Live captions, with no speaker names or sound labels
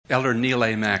Elder Neal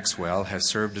A. Maxwell has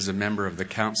served as a member of the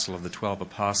Council of the 12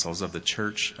 Apostles of the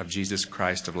Church of Jesus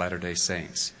Christ of Latter-day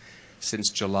Saints since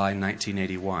July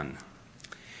 1981.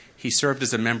 He served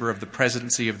as a member of the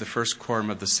presidency of the First Quorum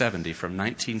of the 70 from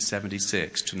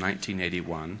 1976 to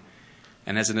 1981,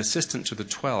 and as an assistant to the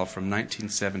 12 from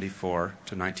 1974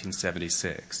 to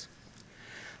 1976.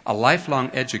 A lifelong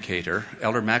educator,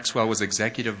 Elder Maxwell was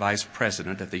executive vice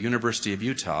president at the University of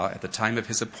Utah at the time of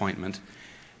his appointment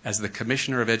as the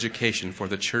Commissioner of Education for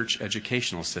the Church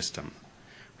Educational System,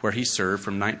 where he served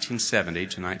from 1970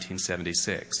 to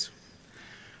 1976.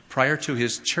 Prior to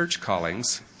his church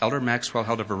callings, Elder Maxwell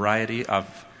held a variety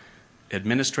of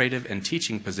administrative and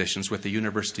teaching positions with the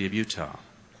University of Utah.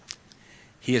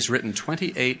 He has written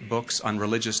 28 books on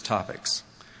religious topics,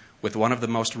 with one of the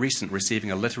most recent receiving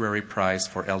a literary prize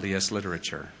for LDS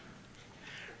literature.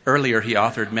 Earlier, he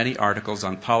authored many articles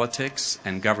on politics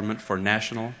and government for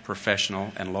national,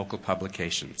 professional, and local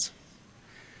publications.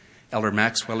 Elder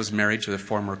Maxwell is married to the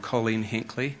former Colleen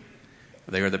Hinckley.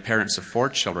 They are the parents of 4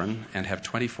 children and have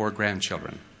 24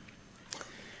 grandchildren.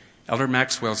 Elder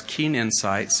Maxwell's keen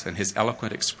insights and his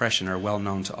eloquent expression are well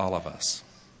known to all of us.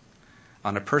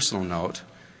 On a personal note,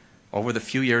 over the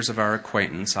few years of our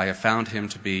acquaintance, I have found him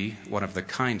to be one of the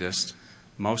kindest,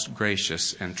 most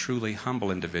gracious, and truly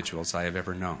humble individuals I have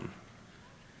ever known.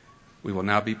 We will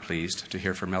now be pleased to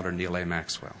hear from Elder Neal A.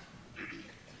 Maxwell.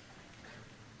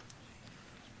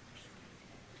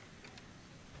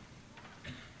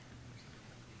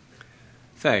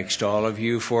 Thanks to all of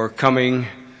you for coming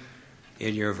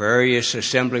in your various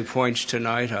assembly points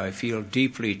tonight. I feel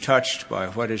deeply touched by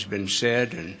what has been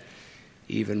said, and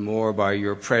even more by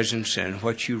your presence and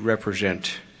what you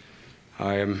represent.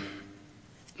 I am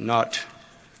not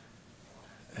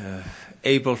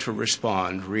able to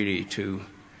respond really to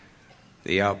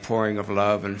the outpouring of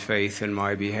love and faith in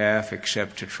my behalf,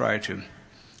 except to try to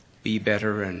be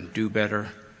better and do better.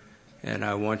 And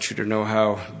I want you to know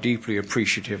how deeply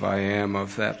appreciative I am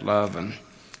of that love and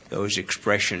those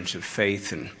expressions of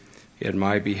faith in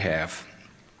my behalf.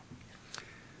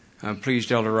 I'm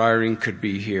pleased Elder Eyring could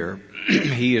be here.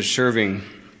 He is serving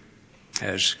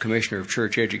as Commissioner of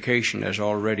Church Education, as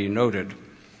already noted.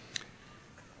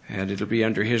 And it'll be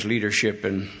under his leadership,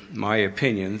 in my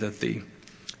opinion, that the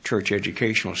church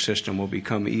educational system will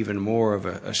become even more of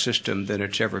a system than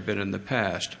it's ever been in the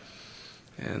past.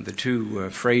 And the two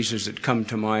phrases that come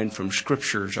to mind from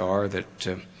scriptures are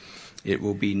that it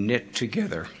will be knit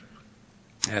together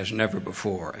as never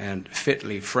before and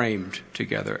fitly framed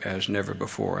together as never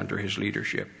before under his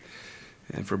leadership.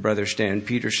 And for Brother Stan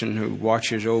Peterson, who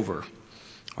watches over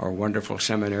our wonderful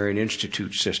seminary and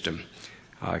institute system,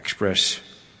 I express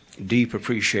deep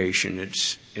appreciation.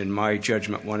 It's, in my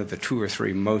judgment, one of the 2 or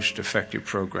 3 most effective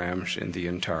programs in the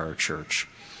entire church.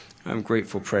 I'm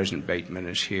grateful President Bateman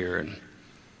is here and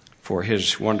for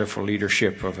his wonderful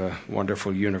leadership of a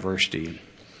wonderful university.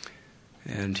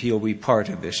 And he'll be part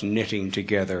of this knitting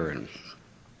together and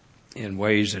in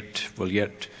ways that will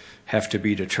yet have to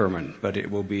be determined, but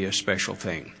it will be a special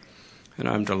thing. And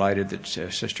I'm delighted that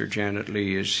Sister Janet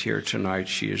Lee is here tonight.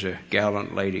 She is a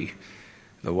gallant lady,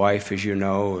 the wife, as you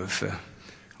know, of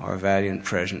our valiant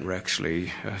President Rex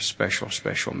Lee, a special,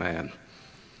 special man.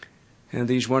 And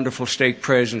these wonderful stake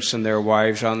presidents and their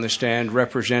wives on the stand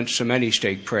represent so many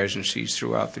stake presidencies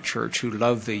throughout the church who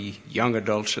love the young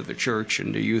adults of the church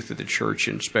and the youth of the church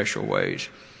in special ways.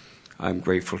 I'm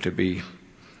grateful to be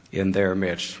in their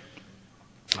midst.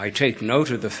 I take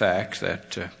note of the fact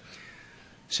that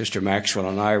Sister Maxwell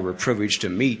and I were privileged to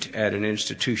meet at an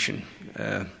institution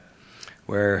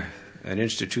where an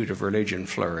institute of religion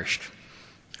flourished.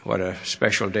 What a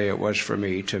special day it was for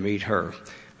me to meet her.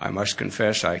 I must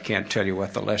confess I can't tell you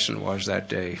what the lesson was that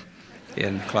day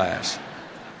in class,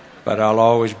 but I'll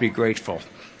always be grateful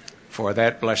for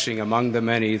that blessing among the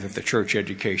many that the church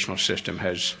educational system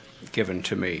has given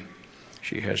to me.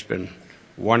 She has been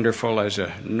wonderful as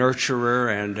a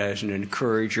nurturer and as an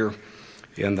encourager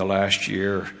in the last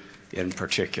year in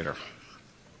particular.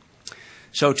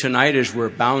 So tonight, as we're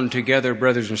bound together,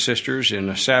 brothers and sisters, in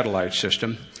a satellite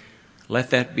system, let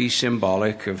that be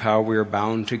symbolic of how we're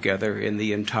bound together in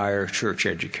the entire church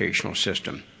educational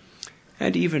system,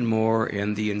 and even more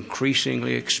in the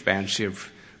increasingly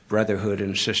expansive brotherhood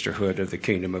and sisterhood of the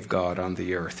kingdom of God on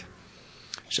the earth.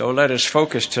 So let us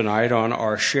focus tonight on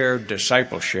our shared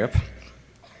discipleship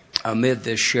amid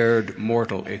this shared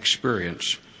mortal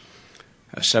experience,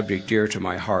 a subject dear to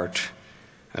my heart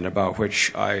and about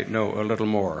which I know a little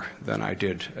more than I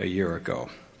did a year ago.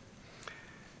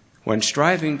 When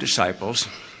striving disciples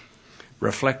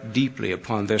reflect deeply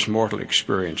upon this mortal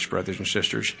experience, brothers and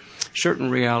sisters, certain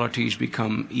realities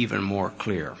become even more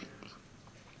clear.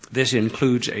 This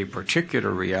includes a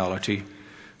particular reality,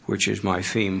 which is my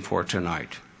theme for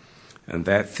tonight. And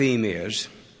that theme is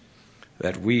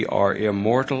that we are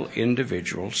immortal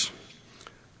individuals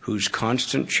whose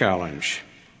constant challenge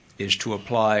is to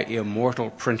apply immortal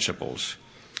principles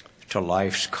to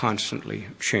life's constantly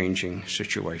changing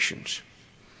situations.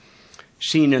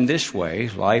 Seen in this way,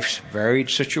 life's varied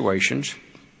situations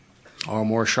are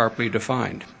more sharply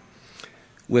defined.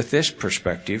 With this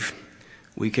perspective,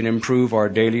 we can improve our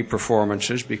daily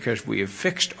performances because we have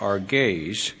fixed our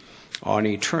gaze on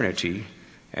eternity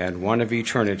and one of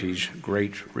eternity's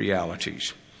great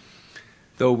realities.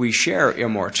 Though we share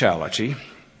immortality,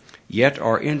 yet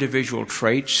our individual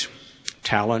traits,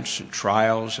 talents, and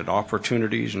trials, and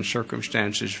opportunities and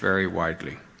circumstances vary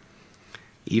widely.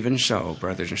 Even so,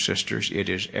 brothers and sisters, it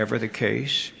is ever the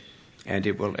case, and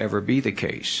it will ever be the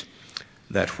case,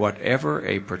 that whatever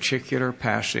a particular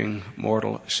passing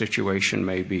mortal situation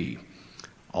may be,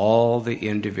 all the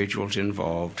individuals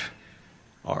involved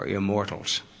are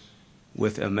immortals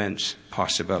with immense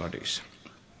possibilities.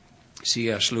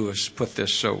 C.S. Lewis put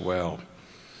this so well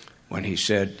when he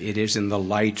said, "It is in the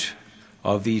light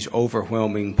of these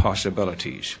overwhelming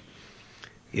possibilities,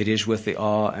 it is with the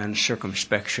awe and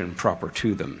circumspection proper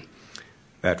to them,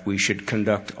 that we should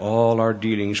conduct all our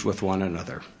dealings with one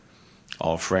another,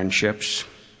 all friendships,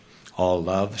 all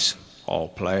loves, all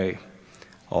play,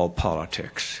 all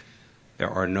politics. There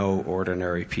are no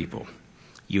ordinary people.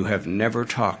 You have never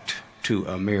talked to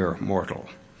a mere mortal.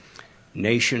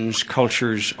 Nations,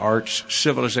 cultures, arts,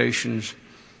 civilizations,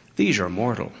 these are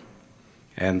mortal,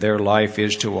 and their life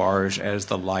is to ours as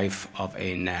the life of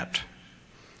a gnat.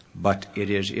 But it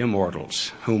is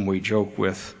immortals whom we joke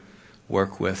with,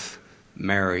 work with,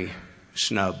 marry,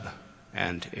 snub,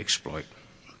 and exploit."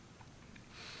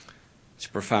 It's a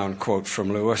profound quote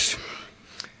from Lewis.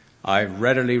 I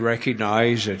readily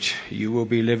recognize that you will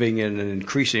be living in an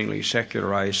increasingly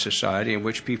secularized society in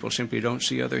which people simply don't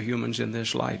see other humans in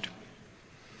this light.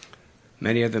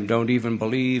 Many of them don't even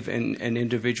believe in an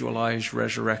individualized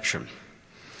resurrection.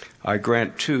 I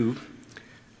grant, too,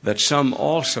 that some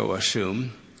also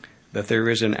assume that there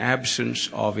is an absence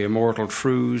of immortal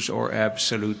truths or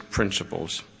absolute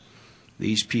principles.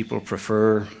 These people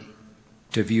prefer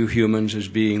to view humans as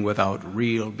being without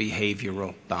real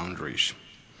behavioral boundaries.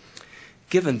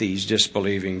 Given these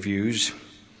disbelieving views,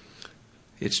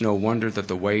 it's no wonder that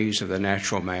the ways of the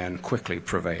natural man quickly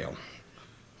prevail,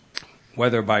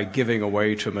 whether by giving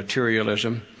away to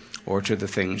materialism or to the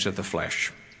things of the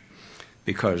flesh,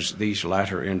 because these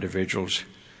latter individuals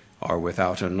are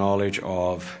without a knowledge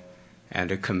of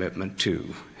and a commitment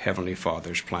to Heavenly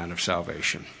Father's plan of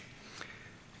salvation.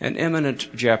 An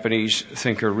eminent Japanese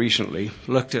thinker recently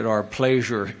looked at our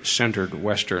pleasure-centered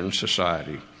Western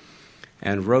society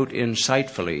and wrote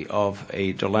insightfully of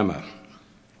a dilemma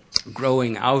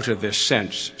growing out of this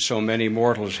sense so many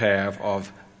mortals have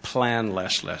of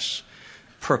planlessness,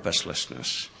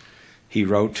 purposelessness. He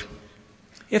wrote,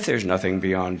 "If there's nothing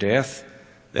beyond death,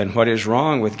 then what is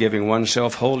wrong with giving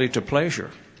oneself wholly to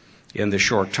pleasure in the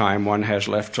short time one has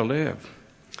left to live?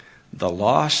 The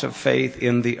loss of faith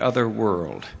in the other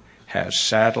world has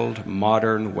saddled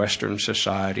modern Western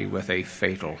society with a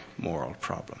fatal moral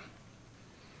problem."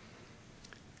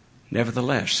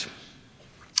 Nevertheless,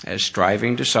 as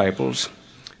striving disciples,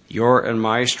 your and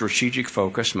my strategic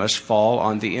focus must fall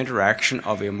on the interaction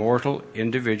of immortal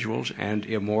individuals and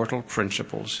immortal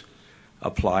principles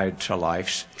applied to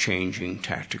life's changing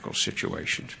tactical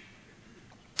situations.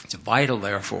 It's vital,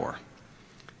 therefore,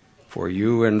 for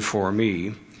you and for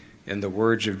me, in the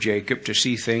words of Jacob, to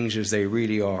see things as they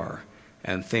really are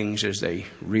and things as they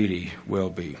really will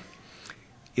be.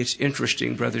 It's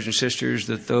interesting, brothers and sisters,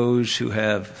 that those who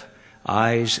have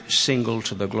eyes single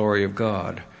to the glory of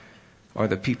God are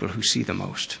the people who see the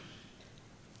most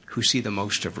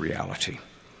of reality.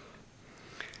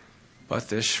 But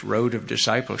this road of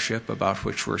discipleship about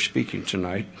which we're speaking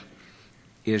tonight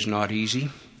is not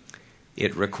easy.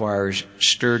 It requires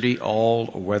sturdy,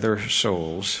 all-weather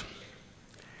souls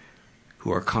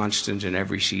who are constant in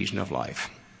every season of life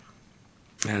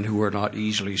and who are not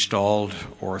easily stalled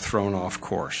or thrown off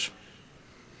course.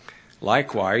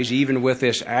 Likewise, even with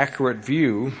this accurate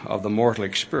view of the mortal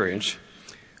experience,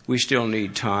 we still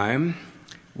need time.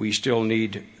 We still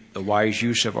need the wise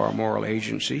use of our moral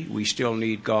agency. We still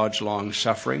need God's long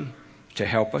suffering to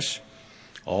help us.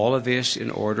 All of this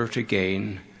in order to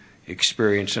gain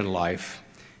experience in life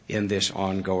in this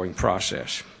ongoing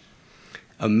process.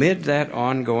 Amid that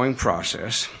ongoing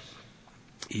process,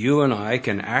 you and I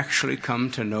can actually come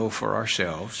to know for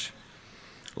ourselves,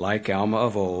 like Alma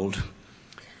of old,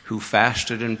 who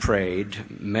fasted and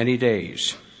prayed many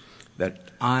days that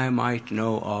I might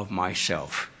know of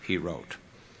myself, he wrote,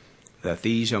 that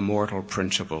these immortal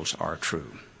principles are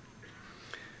true.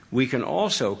 We can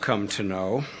also come to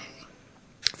know,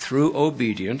 through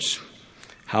obedience,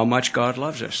 how much God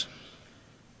loves us.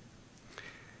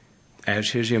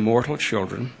 As his immortal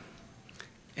children,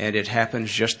 and it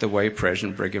happens just the way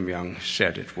President Brigham Young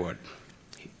said it would.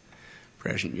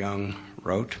 President Young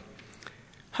wrote,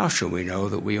 "How shall we know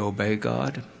that we obey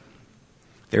God?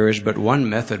 There is but one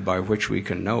method by which we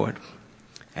can know it,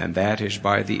 and that is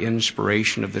by the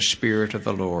inspiration of the Spirit of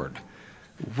the Lord,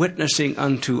 witnessing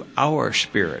unto our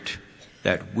spirit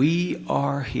that we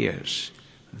are his,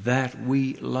 that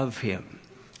we love him,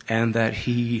 and that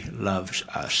he loves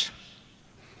us."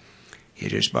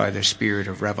 It is by the spirit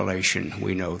of revelation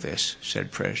we know this,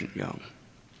 said President Young.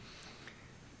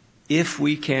 If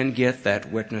we can get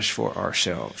that witness for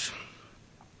ourselves,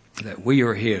 that we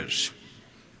are his,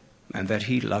 and that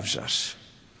he loves us,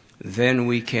 then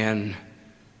we can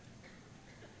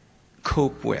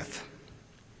cope with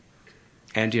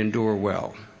and endure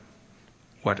well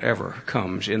whatever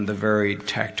comes in the varied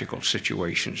tactical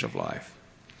situations of life.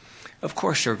 Of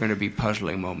course, there are going to be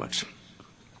puzzling moments.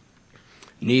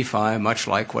 Nephi, much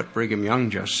like what Brigham Young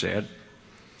just said,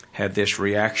 had this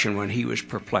reaction when he was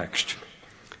perplexed.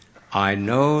 "I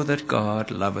know that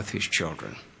God loveth his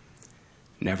children.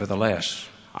 Nevertheless,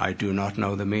 I do not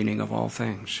know the meaning of all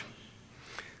things."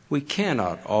 We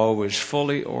cannot always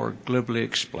fully or glibly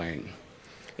explain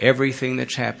everything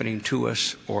that's happening to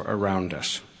us or around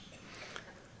us.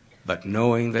 But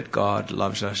knowing that God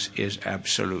loves us is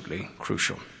absolutely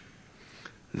crucial.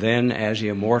 Then, as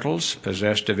immortals,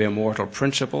 possessed of immortal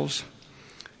principles,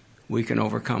 we can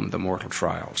overcome the mortal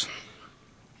trials.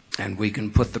 And we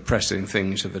can put the pressing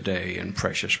things of the day in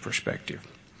precious perspective.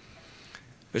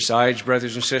 Besides,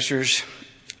 brothers and sisters,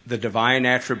 the divine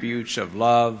attributes of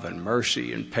love and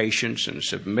mercy and patience and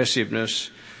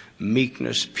submissiveness,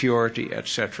 meekness, purity,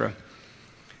 etc.,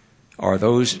 are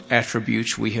those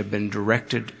attributes we have been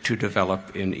directed to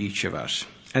develop in each of us.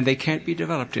 And they can't be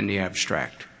developed in the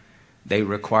abstract. They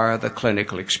require the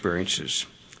clinical experiences,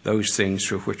 those things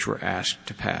through which we're asked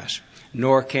to pass.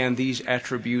 Nor can these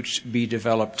attributes be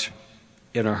developed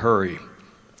in a hurry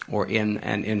or in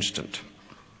an instant.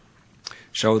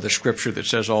 So the scripture that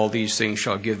says all these things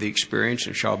shall give thee experience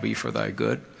and shall be for thy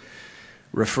good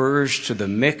refers to the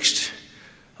mix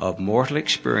of mortal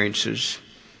experiences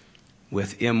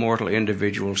with immortal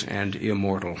individuals and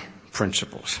immortal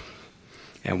principles.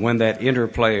 And when that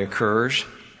interplay occurs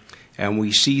and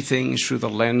we see things through the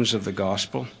lens of the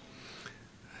gospel,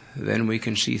 then we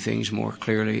can see things more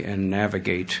clearly and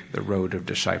navigate the road of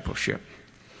discipleship.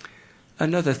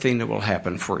 Another thing that will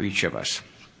happen for each of us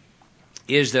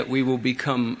is that we will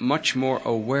become much more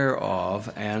aware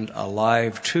of and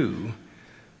alive to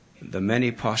the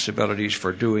many possibilities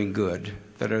for doing good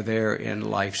that are there in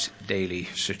life's daily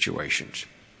situations.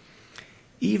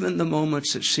 Even the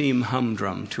moments that seem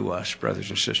humdrum to us, brothers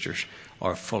and sisters,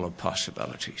 are full of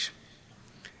possibilities.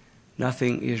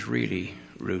 Nothing is really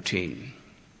routine.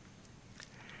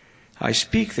 I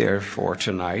speak, therefore,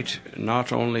 tonight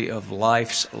not only of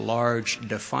life's large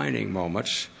defining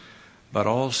moments, but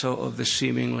also of the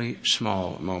seemingly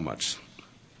small moments.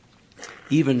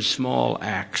 Even small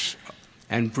acts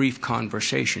and brief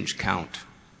conversations count,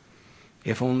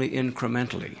 if only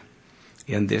incrementally,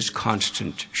 in this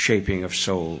constant shaping of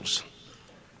souls,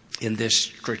 in this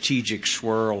strategic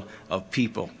swirl of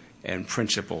people and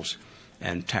principles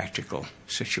and tactical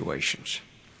situations.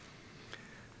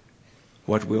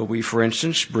 What will we, for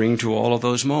instance, bring to all of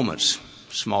those moments,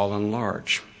 small and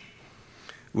large?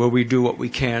 Will we do what we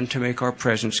can to make our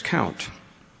presence count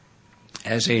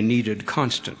as a needed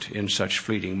constant in such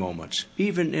fleeting moments,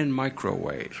 even in micro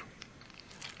ways?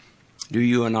 Do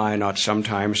you and I not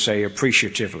sometimes say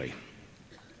appreciatively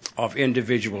of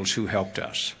individuals who helped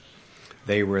us,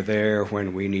 they were there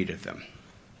when we needed them?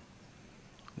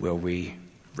 Will we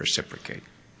reciprocate?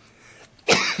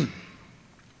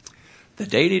 The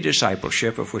daily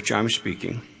discipleship of which I'm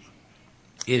speaking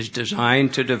is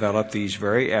designed to develop these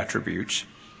very attributes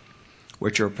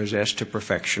which are possessed to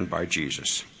perfection by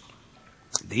Jesus.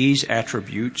 These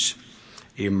attributes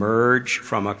emerge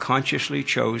from a consciously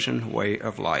chosen way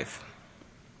of life,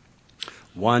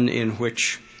 one in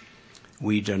which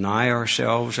we deny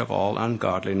ourselves of all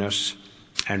ungodliness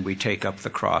and we take up the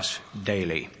cross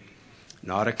daily,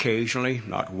 not occasionally,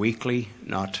 not weekly,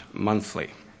 not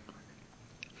monthly.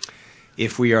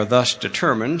 If we are thus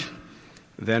determined,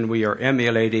 then we are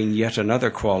emulating yet another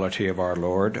quality of our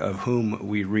Lord, of whom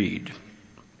we read.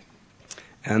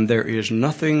 And there is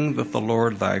nothing that the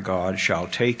Lord thy God shall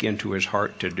take into his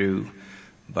heart to do,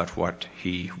 but what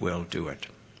he will do it.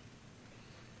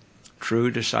 True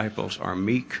disciples are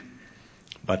meek,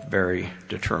 but very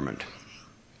determined.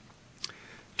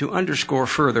 To underscore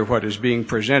further what is being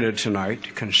presented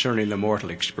tonight concerning the mortal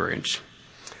experience,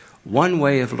 one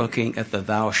way of looking at the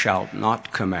thou shalt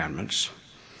not commandments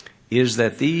is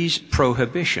that these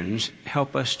prohibitions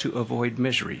help us to avoid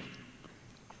misery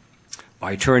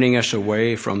by turning us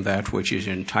away from that which is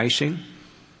enticing,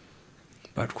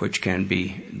 but which can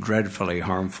be dreadfully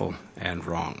harmful and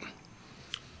wrong.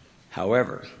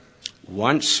 However,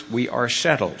 once we are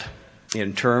settled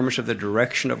in terms of the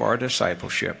direction of our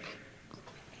discipleship,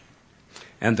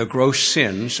 and the gross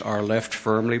sins are left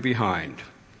firmly behind,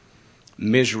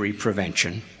 misery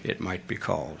prevention, it might be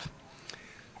called,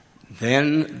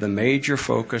 then the major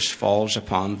focus falls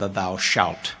upon the thou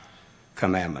shalt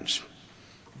commandments.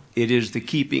 It is the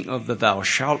keeping of the thou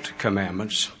shalt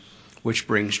commandments which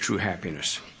brings true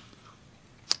happiness.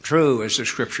 True, as the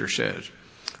scripture says,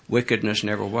 wickedness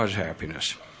never was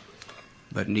happiness,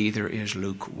 but neither is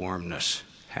lukewarmness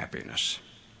happiness.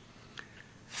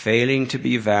 Failing to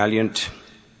be valiant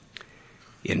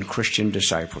in Christian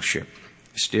discipleship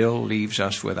still leaves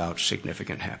us without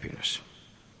significant happiness.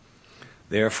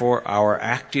 Therefore, our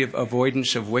active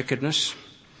avoidance of wickedness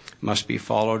must be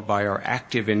followed by our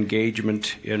active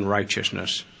engagement in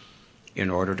righteousness in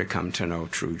order to come to know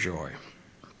true joy.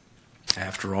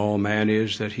 After all, man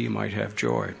is that he might have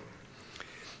joy.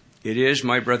 It is,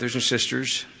 my brothers and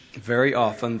sisters, very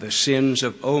often the sins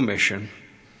of omission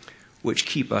which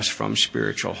keep us from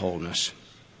spiritual wholeness,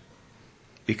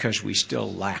 because we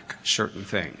still lack certain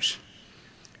things.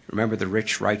 Remember the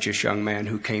rich, righteous young man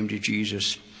who came to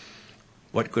Jesus.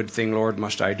 What good thing, Lord,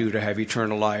 must I do to have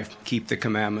eternal life? Keep the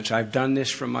commandments. I've done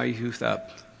this from my youth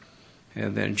up.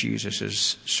 And then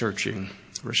Jesus' searching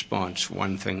response,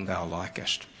 one thing thou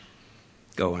lackest.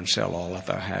 Go and sell all that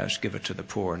thou hast, give it to the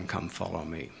poor, and come follow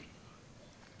me.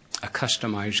 A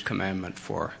customized commandment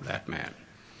for that man.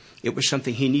 It was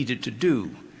something he needed to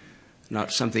do,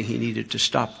 not something he needed to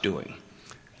stop doing,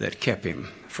 that kept him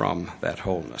from that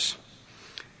wholeness.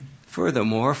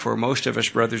 Furthermore, for most of us,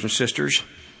 brothers and sisters,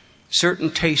 certain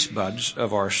taste buds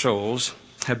of our souls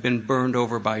have been burned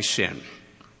over by sin.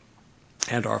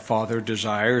 And our Father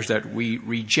desires that we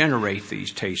regenerate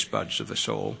these taste buds of the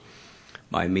soul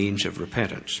by means of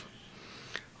repentance.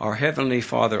 Our Heavenly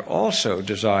Father also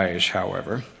desires,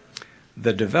 however,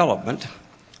 the development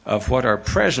of what are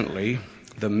presently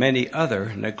the many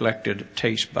other neglected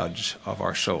taste buds of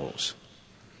our souls.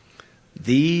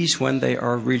 These, when they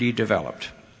are really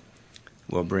developed,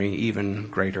 will bring even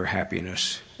greater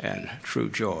happiness and true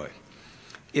joy.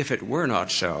 If it were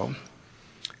not so,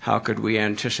 how could we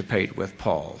anticipate with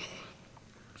Paul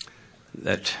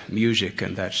that music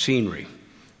and that scenery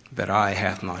that eye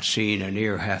hath not seen and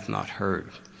ear hath not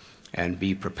heard, and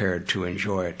be prepared to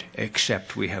enjoy it,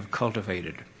 except we have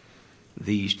cultivated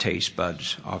these taste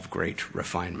buds of great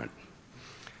refinement?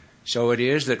 So it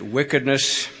is that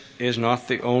wickedness is not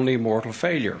the only mortal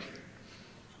failure.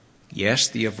 Yes,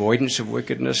 the avoidance of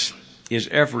wickedness is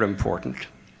ever important,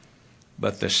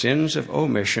 but the sins of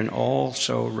omission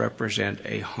also represent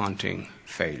a haunting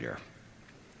failure.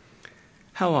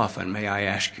 How often, may I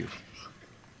ask you,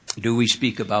 do we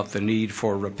speak about the need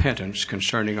for repentance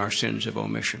concerning our sins of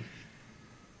omission?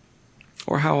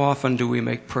 Or how often do we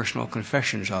make personal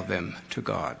confessions of them to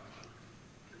God?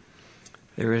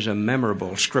 There is a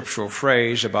memorable scriptural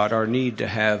phrase about our need to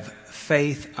have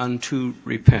faith unto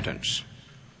repentance.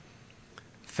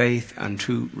 Faith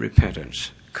unto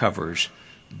repentance covers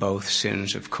both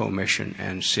sins of commission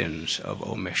and sins of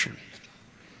omission.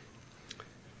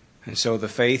 And so the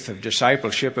faith of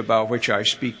discipleship, about which I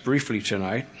speak briefly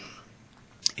tonight,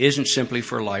 isn't simply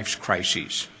for life's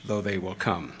crises, though they will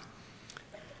come,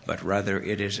 but rather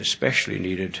it is especially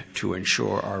needed to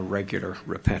ensure our regular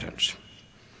repentance.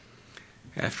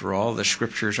 After all, the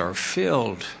scriptures are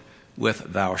filled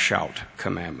with thou shalt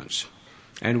commandments,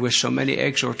 and with so many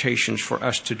exhortations for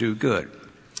us to do good.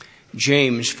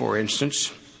 James, for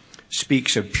instance,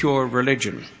 speaks of pure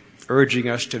religion, urging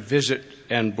us to visit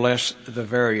and bless the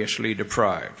variously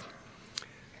deprived.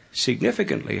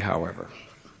 Significantly, however,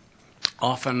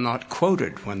 often not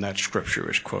quoted when that scripture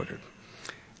is quoted,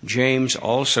 James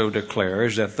also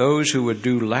declares that those who would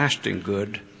do lasting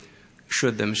good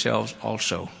should themselves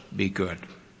also be good.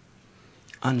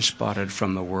 Unspotted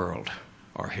from the world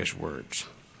are his words.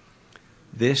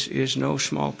 This is no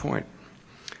small point.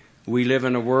 We live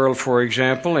in a world, for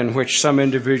example, in which some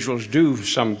individuals do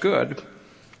some good,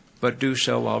 but do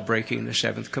so while breaking the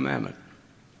seventh commandment: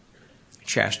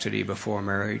 chastity before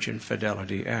marriage and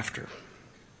fidelity after.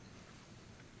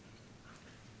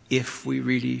 If we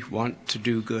really want to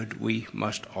do good, we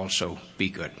must also be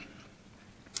good.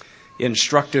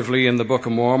 Instructively, in the Book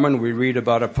of Mormon, we read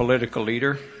about a political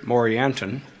leader,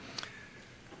 Morianton,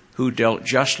 who dealt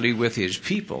justly with his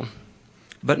people,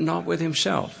 but not with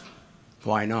himself.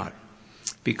 Why not?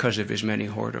 Because of his many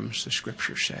whoredoms, the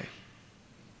Scriptures say.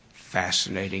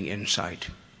 Fascinating insight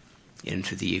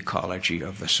into the ecology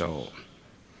of the soul.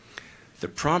 The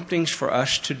promptings for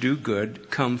us to do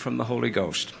good come from the Holy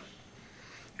Ghost.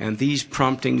 And these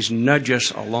promptings nudge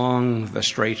us along the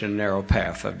straight and narrow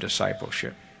path of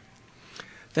discipleship.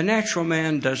 The natural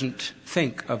man doesn't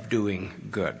think of doing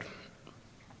good.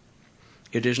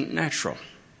 It isn't natural.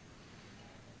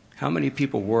 How many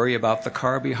people worry about the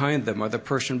car behind them or the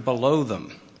person below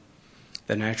them?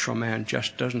 The natural man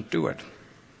just doesn't do it.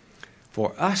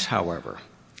 For us, however,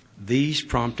 these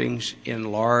promptings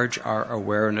enlarge our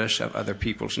awareness of other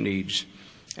people's needs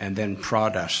and then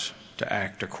prod us to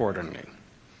act accordingly.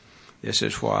 This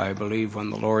is why I believe when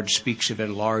the Lord speaks of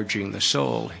enlarging the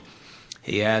soul,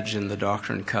 he adds in the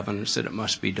Doctrine and Covenants that it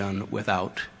must be done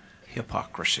without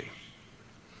hypocrisy.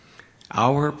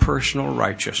 Our personal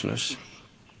righteousness,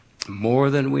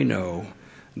 more than we know,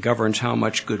 governs how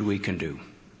much good we can do.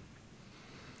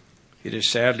 It is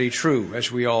sadly true,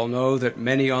 as we all know, that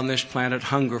many on this planet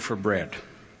hunger for bread,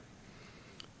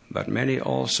 but many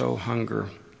also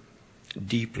hunger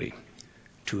deeply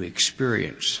to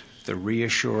experience the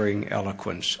reassuring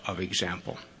eloquence of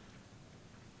example.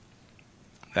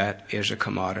 That is a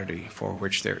commodity for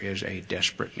which there is a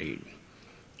desperate need,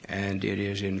 and it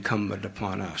is incumbent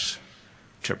upon us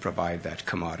to provide that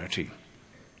commodity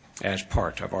as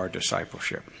part of our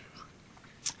discipleship.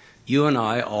 You and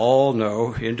I all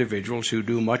know individuals who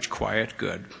do much quiet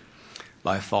good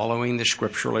by following the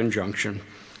scriptural injunction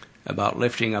about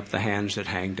lifting up the hands that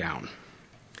hang down.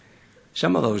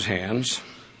 Some of those hands,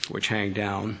 which hang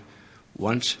down,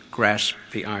 once grasped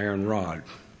the iron rod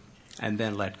and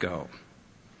then let go,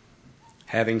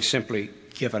 having simply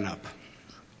given up.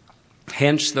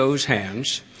 Hence, those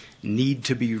hands need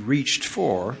to be reached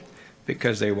for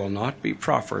because they will not be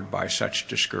proffered by such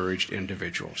discouraged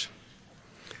individuals.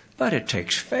 But it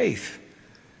takes faith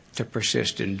to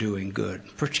persist in doing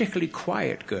good, particularly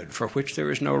quiet good, for which there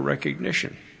is no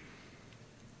recognition.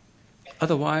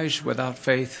 Otherwise, without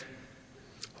faith,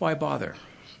 why bother?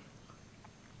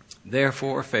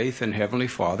 Therefore, faith in Heavenly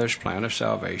Father's plan of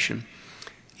salvation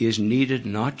is needed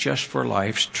not just for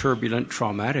life's turbulent,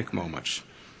 traumatic moments,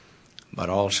 but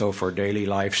also for daily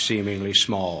life's seemingly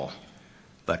small,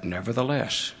 but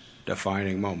nevertheless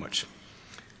defining moments.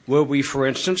 Will we, for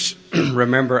instance,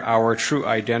 remember our true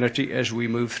identity as we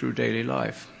move through daily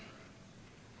life?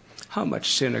 How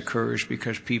much sin occurs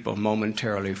because people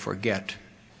momentarily forget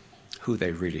who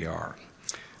they really are?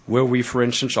 Will we, for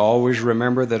instance, always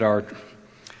remember that our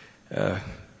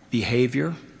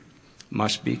behavior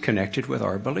must be connected with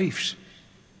our beliefs?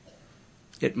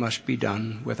 It must be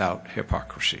done without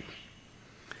hypocrisy.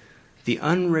 The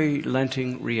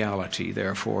unrelenting reality,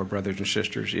 therefore, brothers and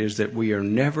sisters, is that we are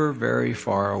never very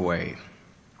far away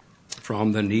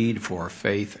from the need for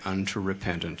faith unto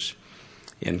repentance,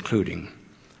 including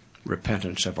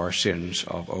repentance of our sins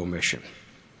of omission.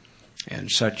 And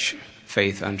such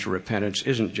faith unto repentance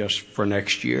isn't just for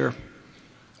next year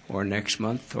or next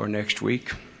month or next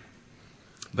week,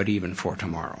 but even for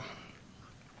tomorrow.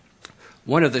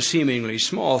 One of the seemingly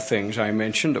small things I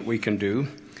mentioned that we can do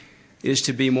is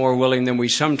to be more willing than we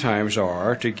sometimes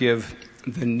are to give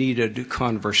the needed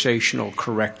conversational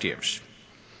correctives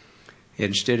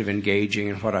instead of engaging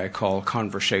in what I call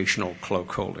conversational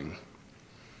cloak holding,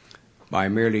 by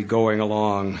merely going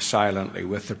along silently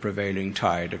with the prevailing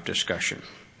tide of discussion.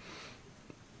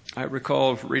 I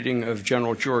recall reading of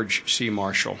General George C.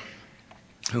 Marshall,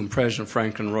 whom President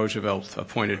Franklin Roosevelt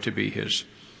appointed to be his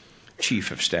chief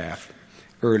of staff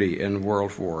early in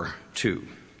World War II.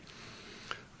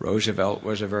 Roosevelt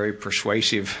was a very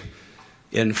persuasive,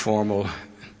 informal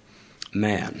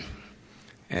man.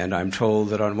 And I'm told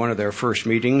that on one of their first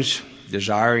meetings,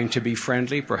 desiring to be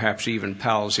friendly, perhaps even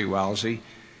palsy-walsy,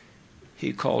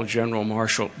 he called General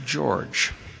Marshall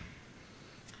George,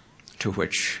 to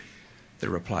which the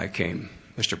reply came,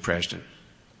 "Mr. President,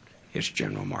 it's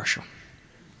General Marshall."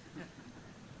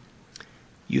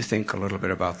 You think a little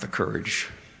bit about the courage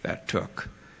that took.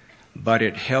 But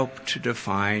it helped to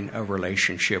define a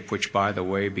relationship, which, by the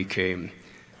way, became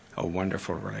a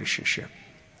wonderful relationship.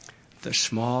 The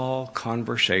small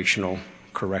conversational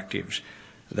correctives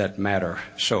that matter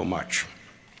so much.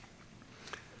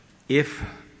 If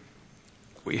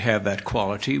we have that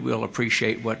quality, we'll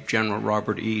appreciate what General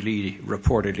Robert E. Lee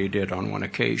reportedly did on one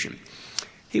occasion.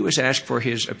 He was asked for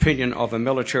his opinion of a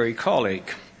military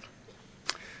colleague.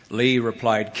 Lee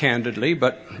replied candidly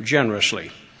but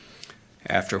generously,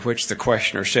 after which the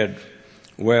questioner said,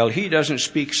 "Well, he doesn't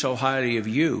speak so highly of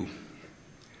you."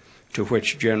 To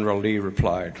which General Lee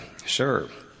replied, "Sir,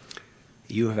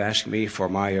 you have asked me for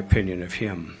my opinion of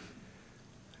him,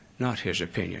 not his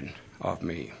opinion of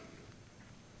me."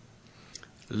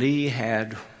 Lee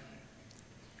had,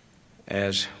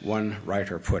 as one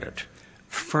writer put it,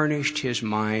 furnished his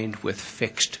mind with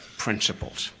fixed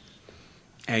principles.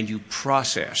 And you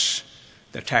process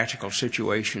the tactical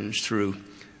situations through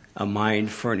a mind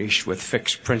furnished with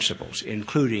fixed principles,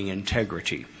 including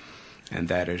integrity, and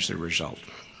that is the result.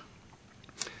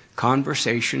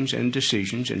 Conversations and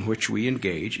decisions in which we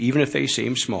engage, even if they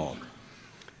seem small,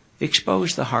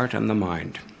 expose the heart and the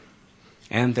mind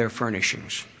and their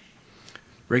furnishings.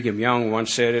 Brigham Young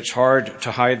once said, "It's hard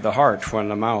to hide the heart when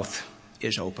the mouth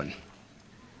is open."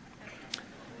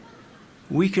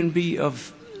 We can be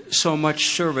of so much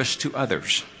service to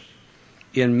others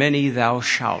in many thou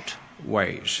shalt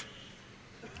ways.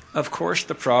 Of course,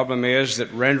 the problem is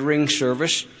that rendering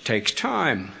service takes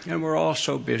time, and we're all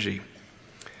so busy.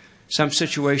 Some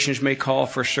situations may call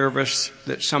for service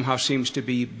that somehow seems to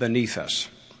be beneath us.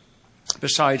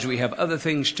 Besides, we have other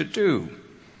things to do.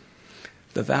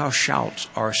 The thou shalts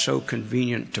are so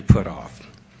convenient to put off.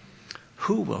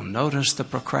 Who will notice the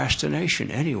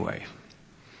procrastination anyway?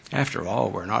 After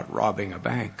all, we're not robbing a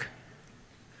bank.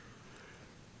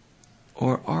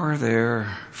 Or are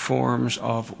there forms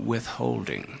of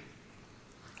withholding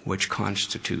which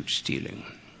constitute stealing?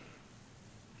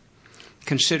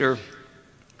 Consider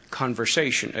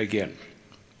conversation again.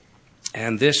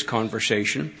 And this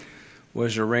conversation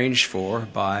was arranged for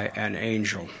by an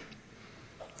angel.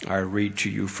 I read to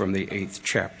you from the 8th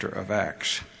chapter of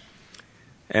Acts.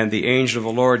 "And the angel of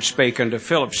the Lord spake unto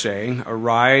Philip, saying,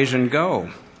 Arise and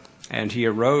go. And he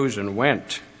arose and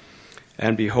went.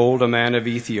 And behold, a man of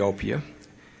Ethiopia,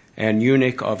 an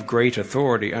eunuch of great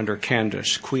authority under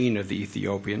Candace, queen of the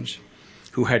Ethiopians,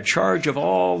 who had charge of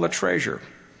all the treasure,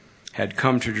 had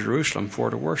come to Jerusalem for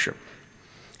to worship.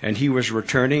 And he was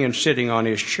returning and sitting on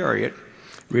his chariot,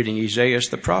 reading Isaiah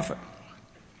the prophet.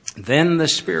 Then the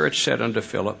Spirit said unto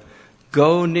Philip,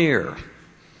 Go near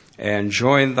and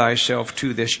join thyself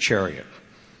to this chariot."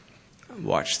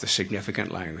 Watch the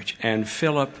significant language. "And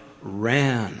Philip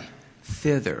ran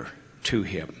thither to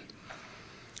him,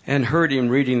 and heard him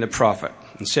reading the prophet,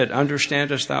 and said,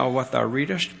 Understandest thou what thou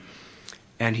readest?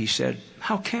 And he said,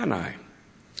 How can I,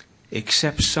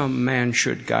 except some man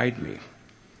should guide me?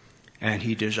 And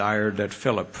he desired that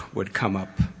Philip would come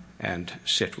up and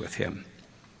sit with him."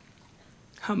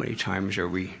 How many times are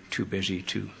we too busy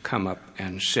to come up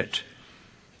and sit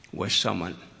with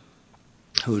someone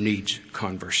who needs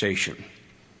conversation?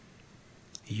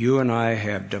 You and I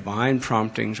have divine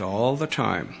promptings all the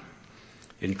time,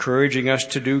 encouraging us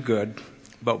to do good,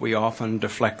 but we often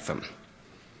deflect them,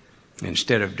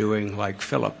 instead of doing like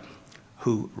Philip,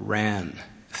 who ran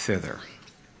thither.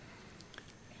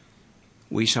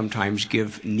 We sometimes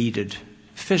give needed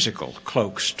physical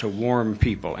cloaks to warm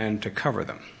people and to cover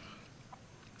them.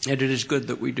 And it is good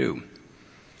that we do.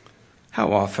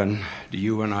 How often do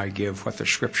you and I give what the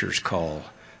Scriptures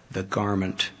call the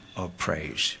garment of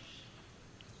praise?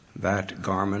 That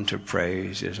garment of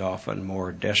praise is often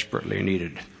more desperately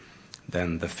needed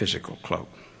than the physical cloak.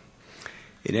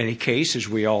 In any case, as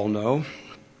we all know,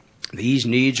 these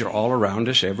needs are all around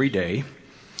us every day.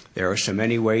 There are so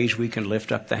many ways we can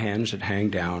lift up the hands that hang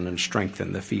down and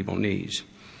strengthen the feeble knees.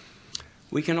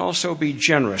 We can also be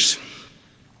generous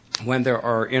when there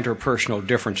are interpersonal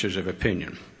differences of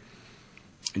opinion.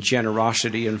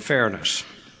 Generosity and fairness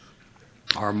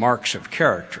are marks of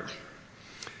character.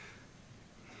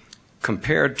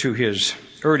 Compared to his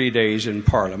early days in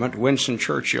Parliament, Winston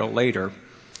Churchill later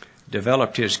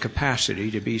developed his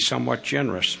capacity to be somewhat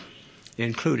generous,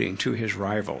 including to his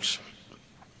rivals.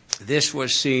 This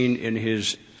was seen in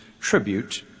his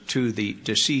tribute to the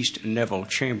deceased Neville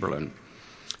Chamberlain,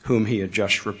 whom he had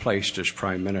just replaced as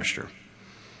Prime Minister.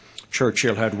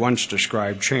 Churchill had once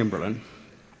described Chamberlain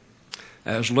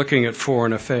as looking at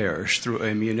foreign affairs through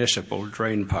a municipal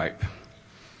drainpipe.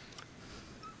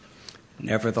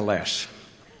 Nevertheless,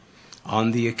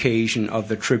 on the occasion of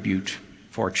the tribute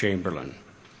for Chamberlain,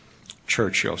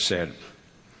 Churchill said,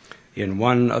 "In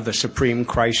one of the supreme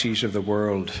crises of the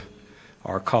world,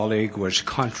 our colleague was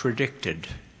contradicted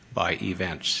by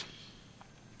events."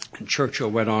 And Churchill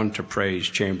went on to praise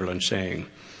Chamberlain, saying,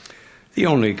 "The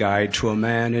only guide to a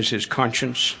man is his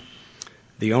conscience.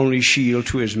 The only shield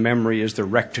to his memory is the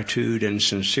rectitude and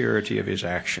sincerity of his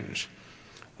actions.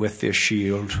 With this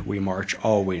shield, we march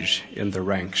always in the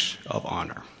ranks of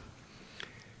honor."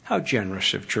 How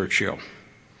generous of Churchill,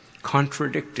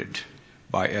 contradicted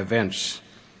by events,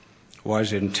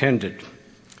 was intended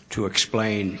to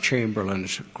explain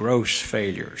Chamberlain's gross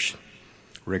failures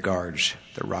regards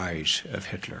the rise of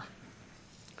Hitler.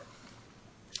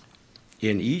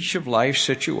 In each of life's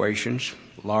situations,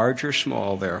 large or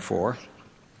small, therefore,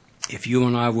 if you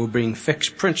and I will bring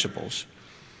fixed principles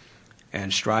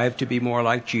and strive to be more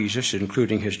like Jesus,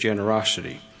 including his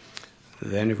generosity,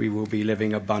 then we will be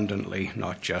living abundantly,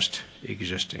 not just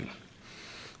existing.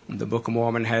 The Book of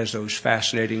Mormon has those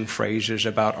fascinating phrases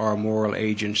about our moral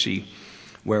agency,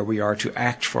 where we are to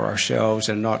act for ourselves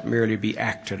and not merely be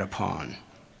acted upon.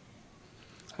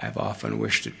 I've often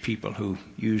wished that people who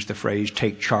use the phrase,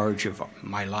 take charge of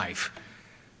my life,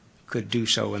 could do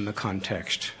so in the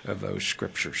context of those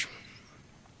scriptures.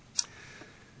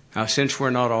 Now, since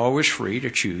we're not always free to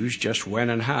choose just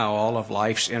when and how all of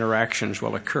life's interactions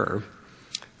will occur,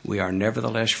 we are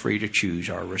nevertheless free to choose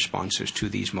our responses to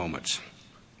these moments.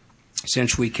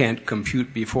 Since we can't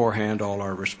compute beforehand all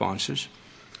our responses,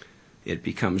 it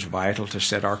becomes vital to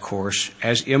set our course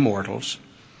as immortals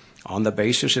on the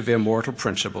basis of immortal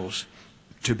principles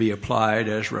to be applied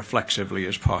as reflexively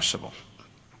as possible.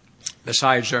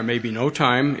 Besides, there may be no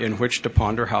time in which to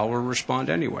ponder how we'll respond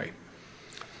anyway.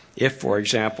 If, for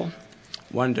example,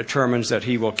 one determines that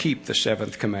he will keep the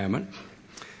seventh commandment,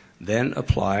 then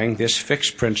applying this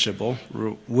fixed principle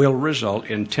will result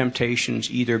in temptations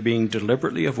either being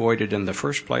deliberately avoided in the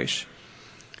first place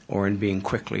or in being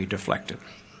quickly deflected.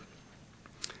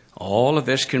 All of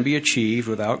this can be achieved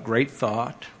without great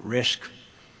thought, risk,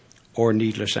 or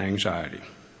needless anxiety.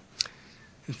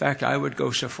 In fact, I would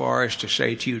go so far as to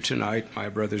say to you tonight, my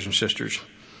brothers and sisters,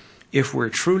 if we're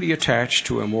truly attached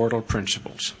to immortal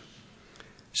principles,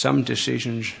 some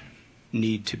decisions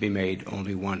need to be made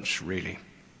only once, really.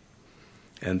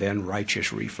 And then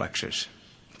righteous reflexes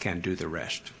can do the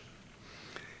rest.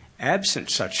 Absent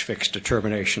such fixed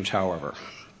determinations, however,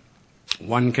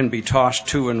 one can be tossed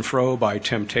to and fro by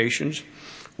temptations,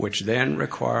 which then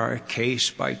require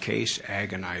case-by-case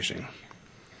agonizing.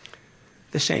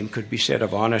 The same could be said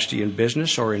of honesty in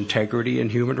business or integrity in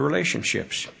human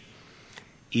relationships.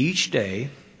 Each day,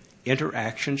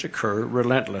 interactions occur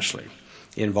relentlessly,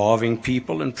 involving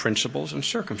people and principles and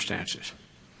circumstances.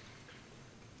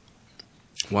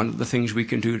 One of the things we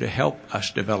can do to help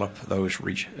us develop those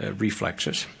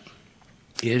reflexes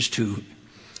is to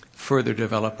further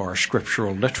develop our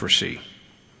scriptural literacy,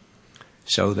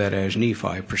 so that, as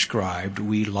Nephi prescribed,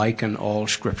 we liken all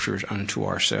scriptures unto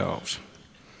ourselves.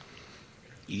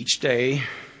 Each day,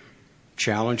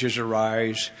 challenges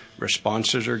arise,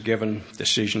 responses are given,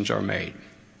 decisions are made.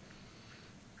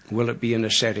 Will it be in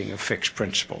a setting of fixed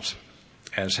principles,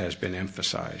 as has been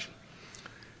emphasized?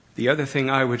 The other thing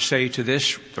I would say to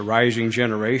this, the rising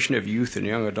generation of youth and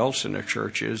young adults in the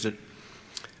church, is that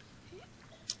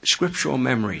scriptural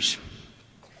memories,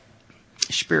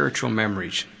 spiritual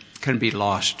memories, can be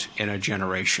lost in a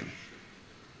generation.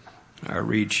 I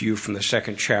read to you from the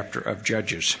 2nd chapter of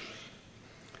Judges.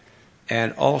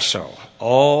 And also,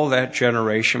 all that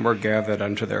generation were gathered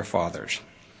unto their fathers.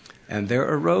 And there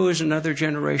arose another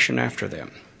generation after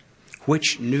them,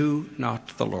 which knew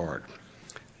not the Lord,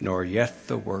 nor yet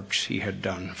the works he had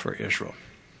done for Israel.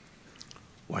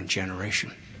 One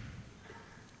generation.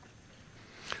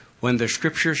 When the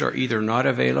scriptures are either not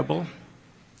available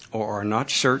or are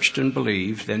not searched and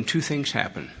believed, then two things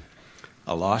happen: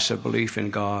 a loss of belief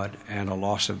in God and a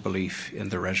loss of belief in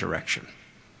the resurrection.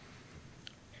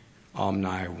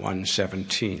 Omni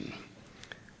 1:17.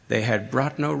 They had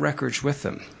brought no records with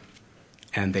them,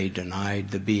 and they denied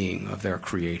the being of their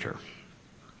Creator.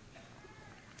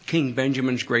 King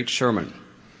Benjamin's great sermon.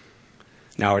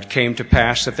 Now it came to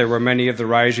pass that there were many of the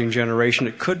rising generation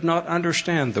that could not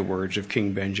understand the words of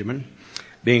King Benjamin,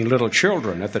 being little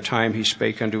children at the time he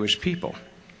spake unto his people.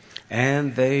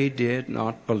 And they did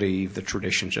not believe the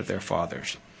traditions of their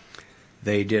fathers.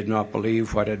 They did not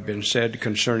believe what had been said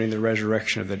concerning the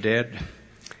resurrection of the dead.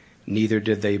 Neither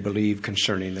did they believe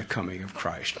concerning the coming of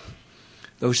Christ.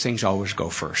 Those things always go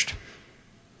first.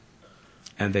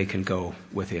 And they can go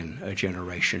within a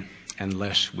generation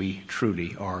unless we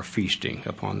truly are feasting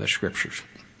upon the Scriptures.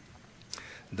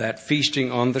 That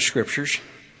feasting on the Scriptures,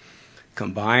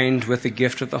 combined with the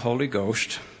gift of the Holy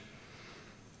Ghost,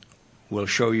 will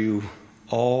show you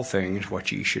all things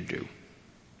what ye should do.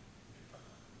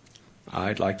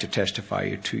 I'd like to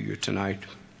testify to you tonight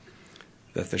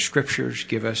that the Scriptures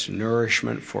give us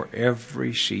nourishment for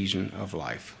every season of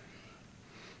life.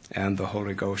 And the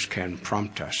Holy Ghost can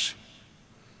prompt us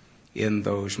in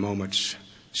those moments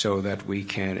so that we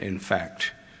can, in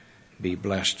fact, be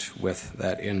blessed with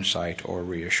that insight or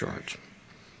reassurance.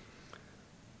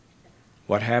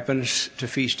 What happens to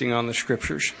feasting on the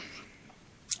Scriptures?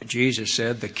 Jesus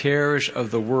said, "The cares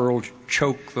of the world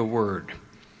choke the word."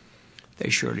 They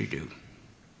surely do.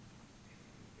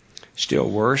 Still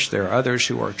worse, there are others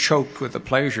who are choked with the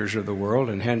pleasures of the world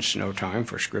and hence no time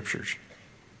for Scriptures.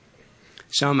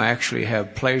 Some actually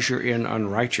have pleasure in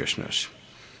unrighteousness.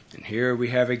 And here we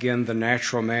have again the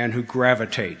natural man who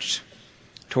gravitates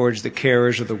towards the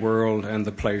cares of the world and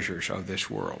the pleasures of this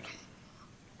world.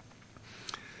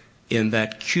 In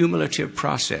that cumulative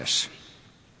process,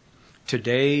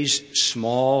 today's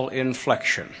small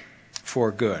inflection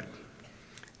for good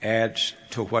adds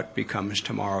to what becomes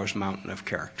tomorrow's mountain of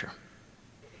character.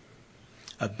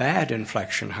 A bad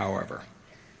inflection, however,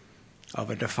 of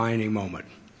a defining moment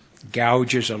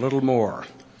gouges a little more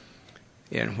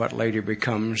in what later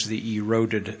becomes the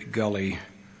eroded gully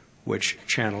which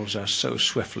channels us so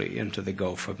swiftly into the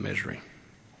gulf of misery.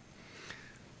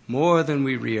 More than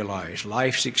we realize,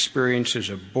 life's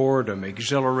experiences of boredom,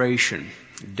 exhilaration,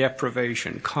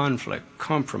 deprivation, conflict,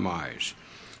 compromise,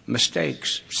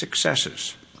 mistakes,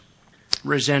 successes,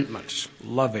 resentments,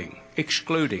 loving,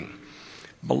 excluding,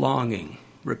 belonging,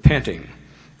 repenting,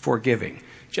 forgiving,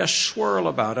 just swirl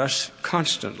about us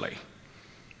constantly.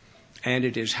 And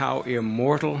it is how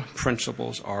immortal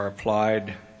principles are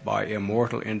applied by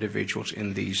immortal individuals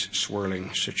in these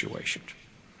swirling situations.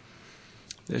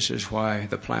 This is why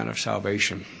the plan of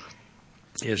salvation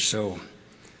is so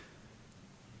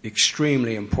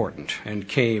extremely important and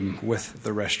came with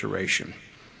the restoration,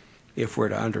 if we're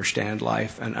to understand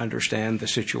life and understand the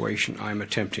situation I'm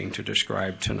attempting to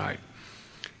describe tonight.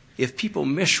 If people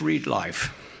misread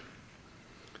life,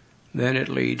 then it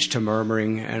leads to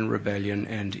murmuring and rebellion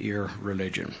and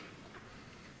irreligion.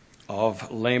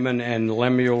 Of Laman and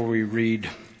Lemuel we read,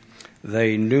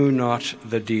 "They knew not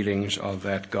the dealings of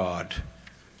that God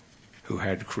who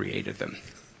had created them."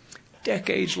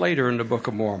 Decades later in the Book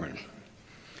of Mormon,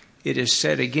 it is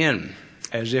said again,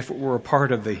 as if it were a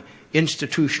part of the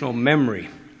institutional memory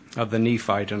of the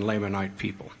Nephite and Lamanite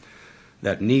people,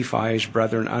 that Nephi's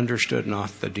brethren understood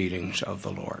not the dealings of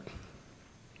the Lord.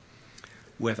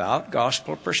 Without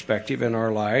gospel perspective in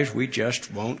our lives, we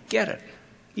just won't get it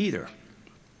either.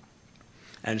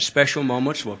 And special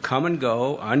moments will come and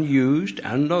go, unused,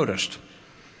 unnoticed.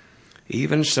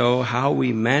 Even so, how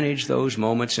we manage those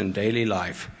moments in daily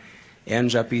life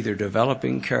ends up either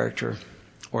developing character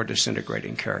or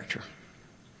disintegrating character.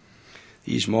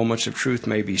 These moments of truth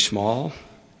may be small,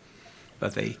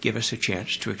 but they give us a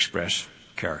chance to express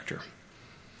character.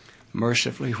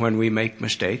 Mercifully, when we make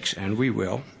mistakes, and we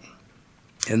will,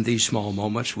 in these small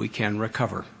moments we can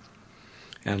recover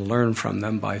and learn from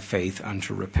them by faith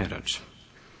unto repentance.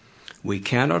 We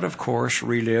cannot, of course,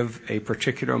 relive a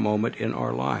particular moment in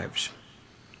our lives,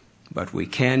 but we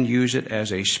can use it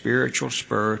as a spiritual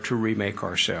spur to remake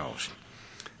ourselves.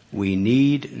 We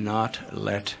need not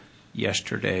let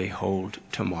yesterday hold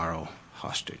tomorrow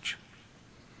hostage.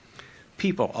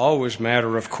 People always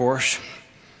matter, of course,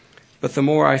 but the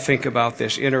more I think about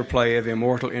this interplay of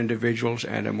immortal individuals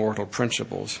and immortal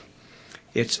principles,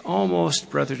 it's almost,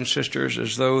 brothers and sisters,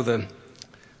 as though the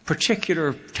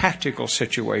particular tactical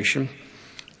situation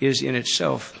is in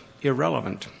itself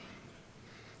irrelevant.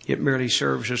 It merely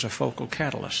serves as a focal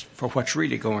catalyst for what's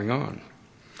really going on.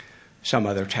 Some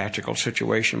other tactical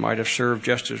situation might have served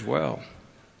just as well.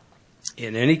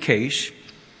 In any case,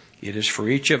 it is for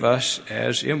each of us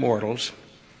as immortals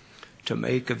to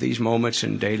make of these moments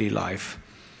in daily life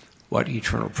what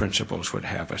eternal principles would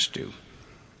have us do.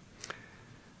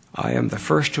 I am the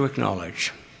first to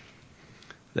acknowledge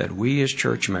that we as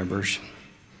church members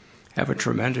have a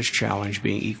tremendous challenge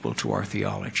being equal to our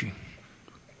theology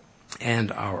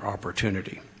and our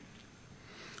opportunity.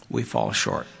 We fall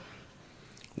short.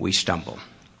 We stumble.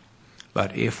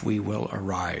 But if we will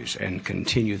arise and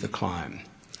continue the climb,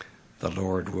 the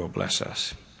Lord will bless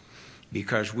us,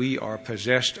 because we are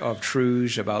possessed of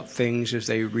truths about things as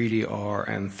they really are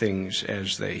and things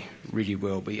as they really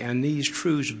will be. And these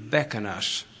truths beckon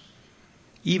us,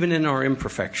 even in our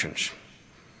imperfections,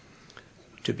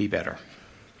 to be better.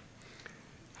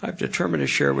 I've determined to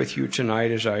share with you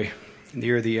tonight, as I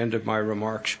near the end of my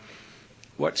remarks,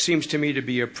 what seems to me to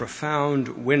be a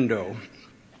profound window,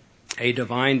 a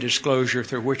divine disclosure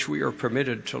through which we are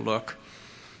permitted to look,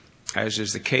 as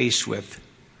is the case with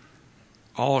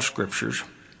all scriptures.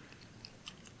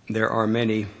 There are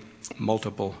many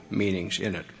multiple meanings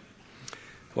in it.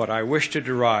 What I wish to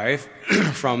derive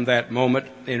from that moment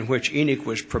in which Enoch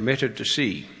was permitted to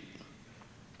see,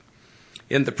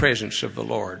 in the presence of the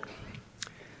Lord,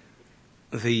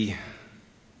 the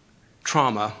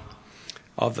trauma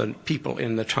of the people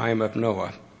in the time of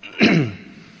Noah,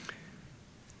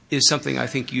 is something I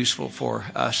think useful for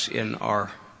us in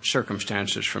our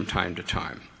circumstances from time to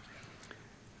time.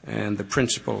 And the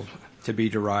principle to be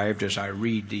derived as I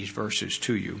read these verses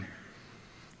to you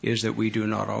is that we do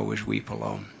not always weep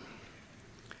alone.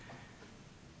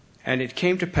 And it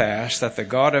came to pass that the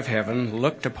God of heaven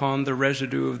looked upon the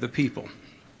residue of the people,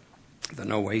 the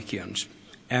Noachians,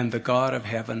 and the God of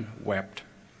heaven wept.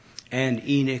 And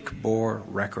Enoch bore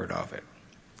record of it.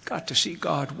 Got to see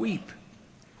God weep,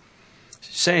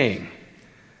 saying,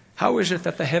 how is it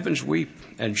that the heavens weep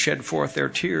and shed forth their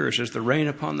tears as the rain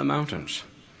upon the mountains?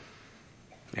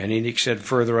 And Enoch said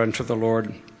further unto the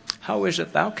Lord, how is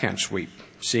it thou canst weep,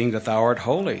 seeing that thou art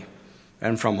holy,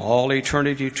 and from all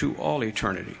eternity to all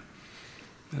eternity?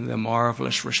 And the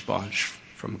marvelous response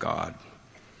from God.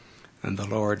 And the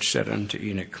Lord said unto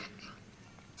Enoch,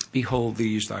 behold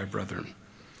these thy brethren,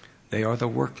 they are the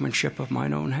workmanship of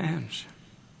mine own hands.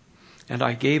 And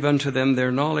I gave unto them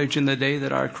their knowledge in the day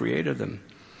that I created them.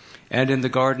 And in the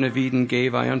Garden of Eden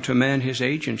gave I unto man his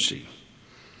agency.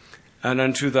 And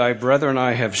unto thy brethren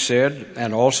I have said,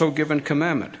 and also given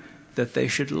commandment, that they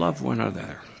should love one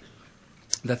another,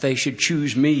 that they should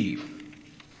choose me,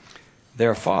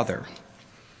 their father.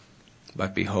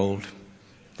 But behold,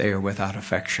 they are without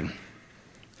affection,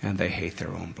 and they hate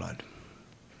their own blood.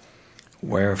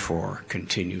 Wherefore,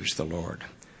 continues the Lord,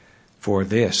 for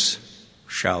this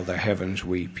shall the heavens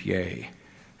weep, yea,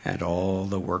 and all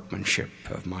the workmanship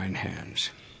of mine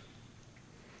hands.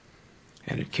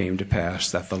 And it came to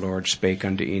pass that the Lord spake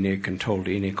unto Enoch, and told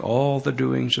Enoch all the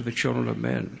doings of the children of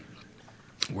men.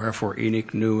 Wherefore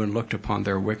Enoch knew and looked upon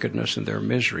their wickedness and their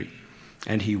misery,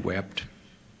 and he wept,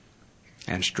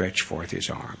 and stretched forth his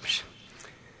arms.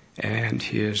 And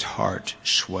his heart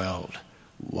swelled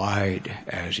wide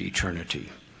as eternity,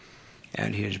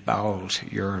 and his bowels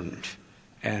yearned,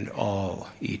 and all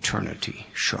eternity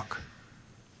shook.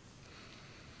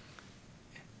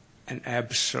 An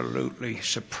absolutely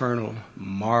supernal,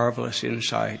 marvelous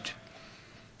insight.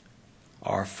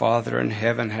 Our Father in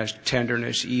heaven has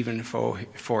tenderness even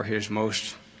for his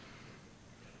most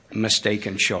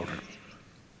mistaken children.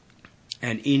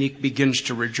 And Enoch begins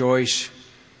to rejoice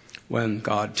when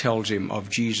God tells him of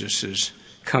Jesus'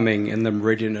 coming in the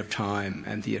meridian of time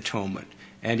and the atonement.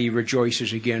 And he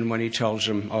rejoices again when he tells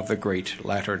him of the great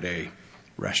latter-day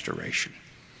restoration.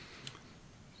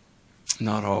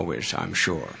 Not always, I'm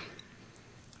sure,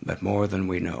 but more than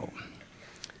we know.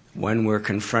 When we're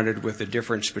confronted with the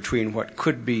difference between what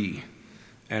could be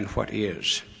and what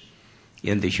is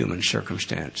in the human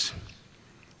circumstance,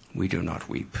 we do not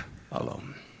weep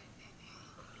alone.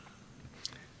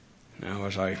 Now,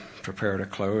 as I prepare to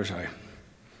close, I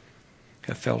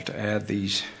have felt to add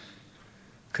these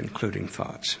concluding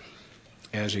thoughts,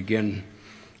 as again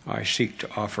I seek to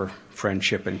offer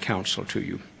friendship and counsel to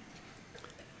you.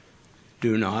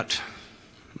 Do not,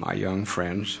 my young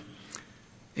friends,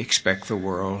 expect the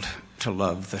world to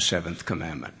love the seventh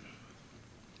commandment,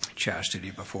 chastity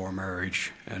before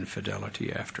marriage and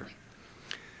fidelity after.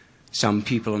 Some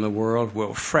people in the world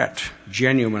will fret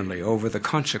genuinely over the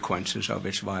consequences of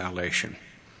its violation,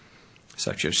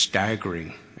 such as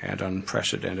staggering and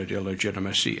unprecedented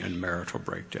illegitimacy and marital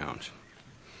breakdowns.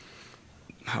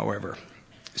 However,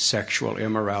 sexual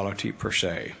immorality per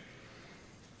se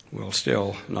will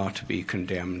still not be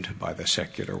condemned by the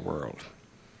secular world,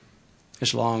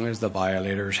 as long as the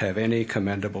violators have any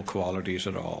commendable qualities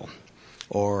at all,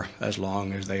 or as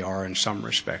long as they are in some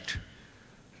respect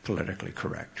politically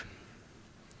correct.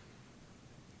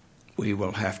 We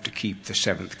will have to keep the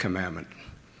seventh commandment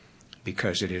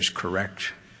because it is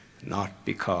correct, not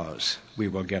because we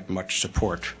will get much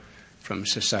support from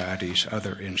society's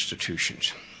other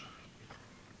institutions.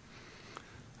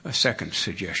 A second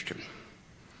suggestion.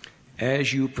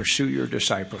 As you pursue your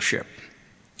discipleship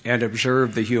and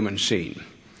observe the human scene,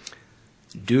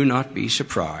 do not be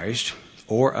surprised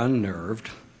or unnerved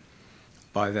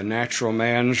by the natural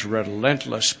man's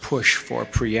relentless push for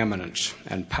preeminence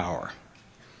and power.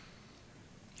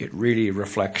 It really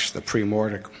reflects the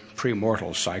premortal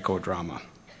psychodrama.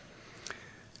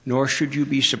 Nor should you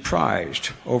be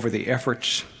surprised over the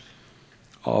efforts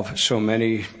of so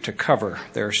many to cover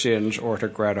their sins or to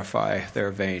gratify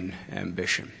their vain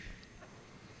ambition.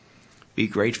 Be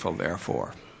grateful,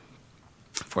 therefore,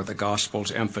 for the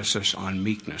gospel's emphasis on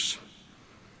meekness.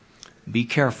 Be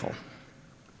careful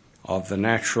of the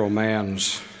natural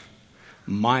man's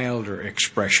milder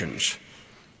expressions,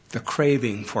 the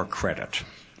craving for credit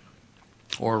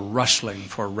or rustling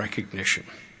for recognition.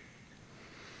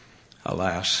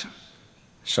 Alas,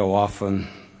 so often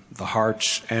the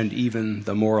hearts and even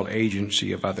the moral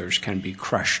agency of others can be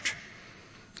crushed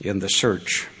in the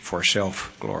search for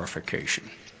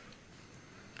self-glorification.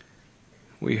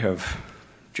 We have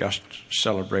just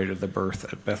celebrated the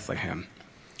birth at Bethlehem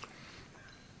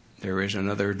there is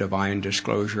another divine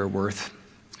disclosure worth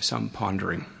some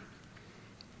pondering,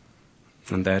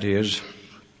 and that is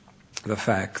the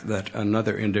fact that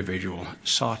another individual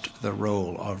sought the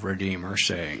role of Redeemer,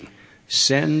 saying,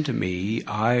 "Send me,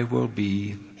 I will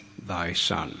be thy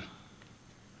son.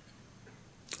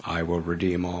 I will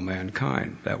redeem all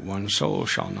mankind, that one soul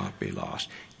shall not be lost.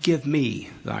 Give me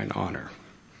thine honor."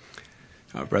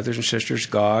 Now, brothers and sisters,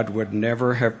 God would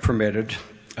never have permitted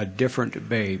a different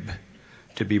babe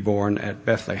to be born at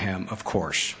Bethlehem, of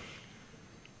course.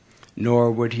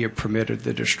 Nor would he have permitted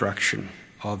the destruction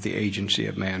of the agency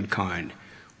of mankind,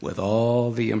 with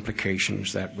all the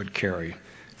implications that would carry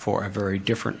for a very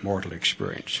different mortal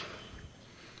experience.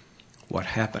 What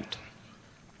happened,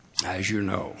 as you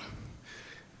know,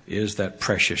 is that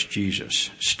precious Jesus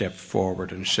stepped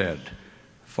forward and said,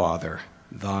 "Father,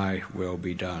 thy will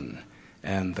be done,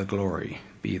 and the glory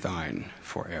be thine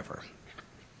forever."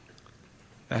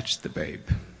 That's the babe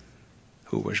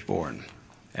who was born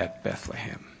at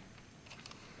Bethlehem.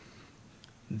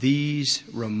 These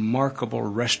remarkable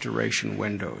restoration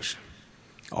windows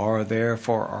are there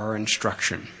for our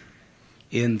instruction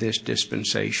in this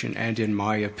dispensation, and in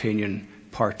my opinion,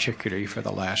 particularly for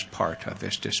the last part of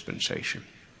this dispensation,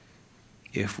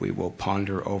 if we will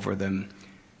ponder over them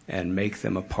and make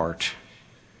them a part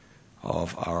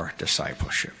of our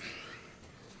discipleship.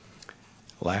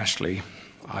 Lastly,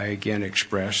 I again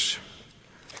express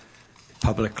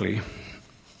publicly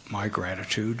my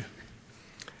gratitude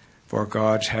for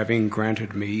God's having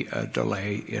granted me a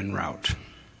delay en route.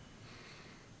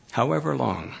 However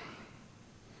long,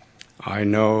 I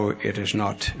know it has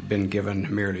not been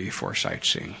given merely for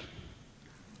sightseeing.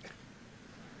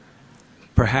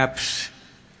 Perhaps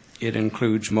it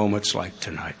includes moments like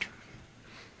tonight,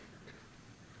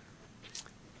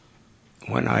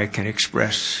 when I can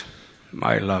express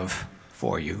my love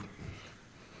for you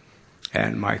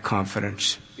and my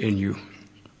confidence in you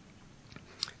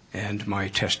and my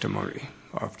testimony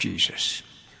of Jesus,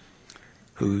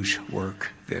 whose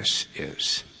work this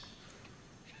is,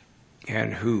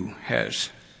 and who has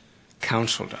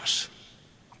counseled us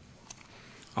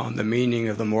on the meaning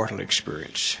of the mortal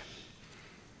experience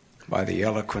by the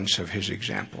eloquence of his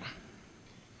example,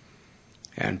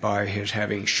 and by his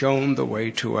having shown the way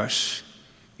to us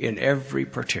in every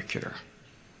particular,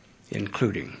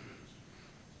 including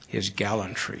his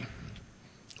gallantry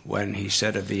when he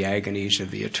said of the agonies of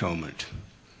the atonement,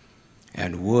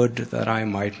 "And would that I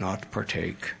might not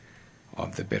partake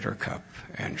of the bitter cup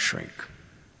and shrink."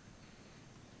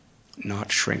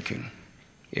 Not shrinking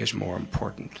is more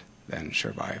important than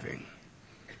surviving.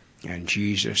 And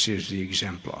Jesus is the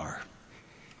exemplar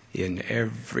in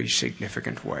every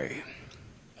significant way,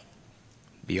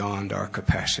 beyond our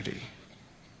capacity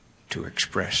to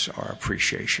express our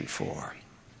appreciation for.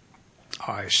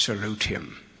 I salute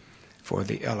him for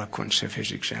the eloquence of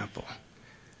his example.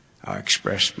 I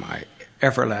express my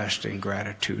everlasting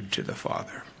gratitude to the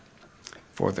Father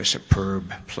for the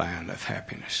superb plan of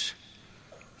happiness,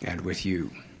 and with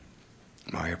you,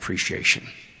 my appreciation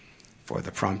for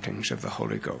the promptings of the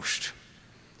Holy Ghost,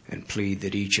 and plead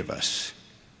that each of us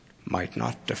might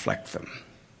not deflect them,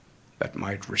 but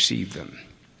might receive them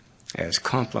as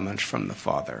compliments from the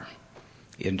Father,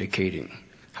 indicating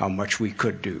how much we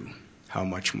could do, how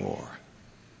much more,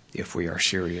 if we are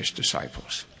serious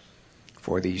disciples.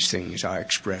 For these things I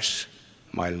express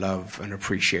my love and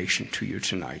appreciation to you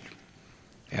tonight,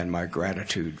 and my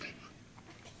gratitude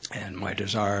and my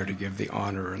desire to give the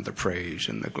honor and the praise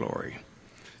and the glory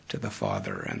to the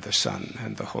Father and the Son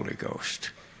and the Holy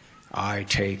Ghost. I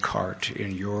take heart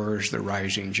in yours, the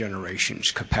rising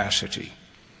generation's capacity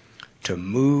to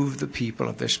move the people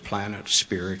of this planet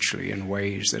spiritually in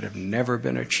ways that have never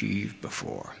been achieved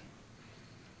before.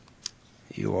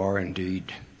 You are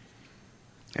indeed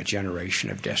a generation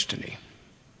of destiny,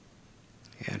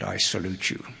 and I salute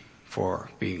you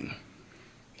for being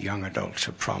young adults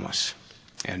of promise,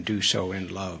 and do so in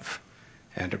love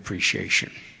and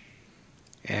appreciation,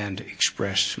 and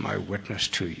express my witness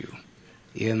to you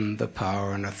in the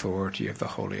power and authority of the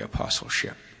holy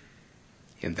apostleship.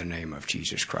 In the name of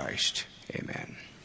Jesus Christ, amen.